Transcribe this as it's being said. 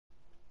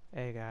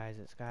Hey guys,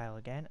 it's Kyle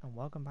again and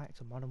welcome back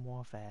to Modern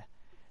Warfare.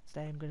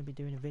 Today I'm going to be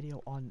doing a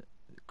video on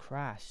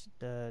Crash,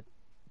 the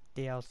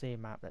DLC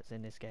map that's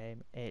in this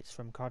game. It's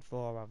from COD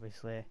 4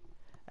 obviously,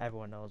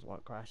 everyone knows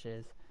what Crash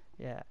is.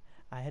 Yeah,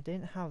 I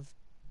didn't have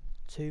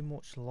too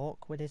much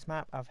luck with this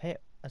map. I've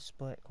hit a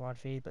split quad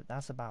feed but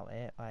that's about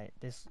it. Like,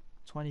 this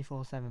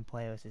 24/7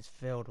 playlist is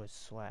filled with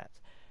sweat.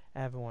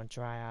 Everyone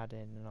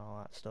tryharding and all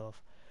that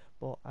stuff.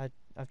 But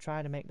I've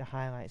tried to make the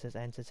highlights as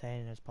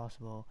entertaining as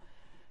possible.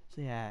 So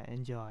yeah,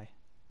 enjoy.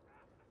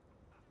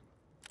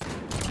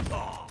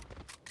 Oh.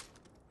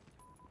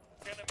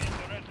 Enemy in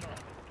the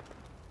restaurant.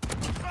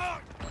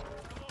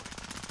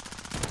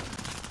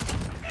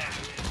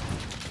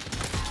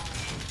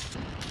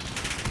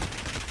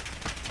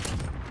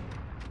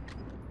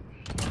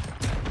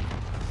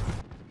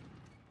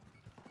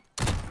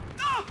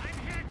 I'm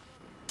hit.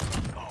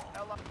 Oh.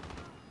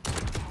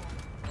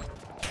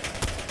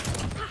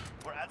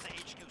 We're at the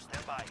HQ.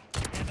 Stand by.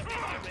 Enemy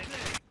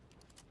remaining.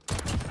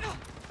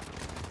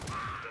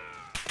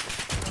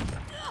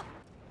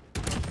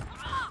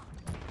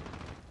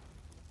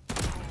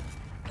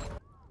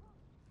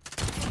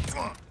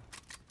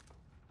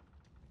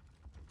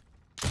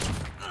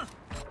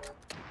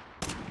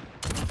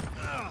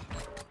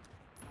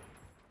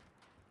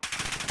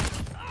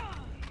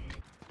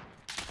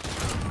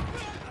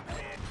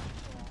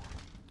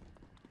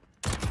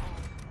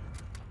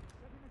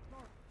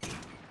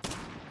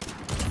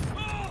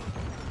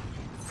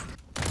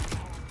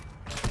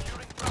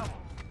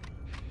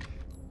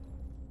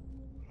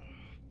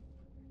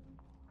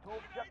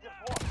 Objective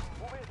 4,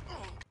 move in.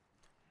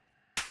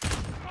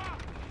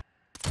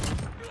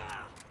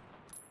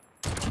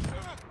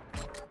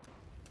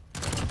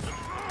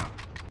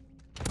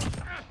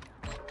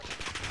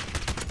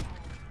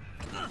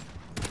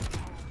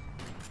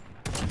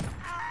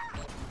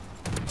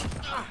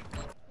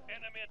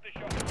 Enemy at the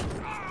shop.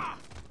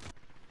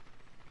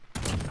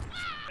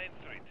 Main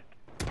Street.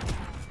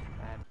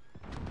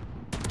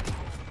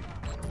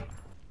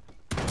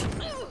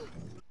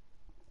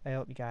 I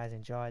hope you guys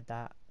enjoyed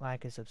that.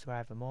 Like and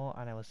subscribe for more,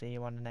 and I will see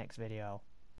you on the next video.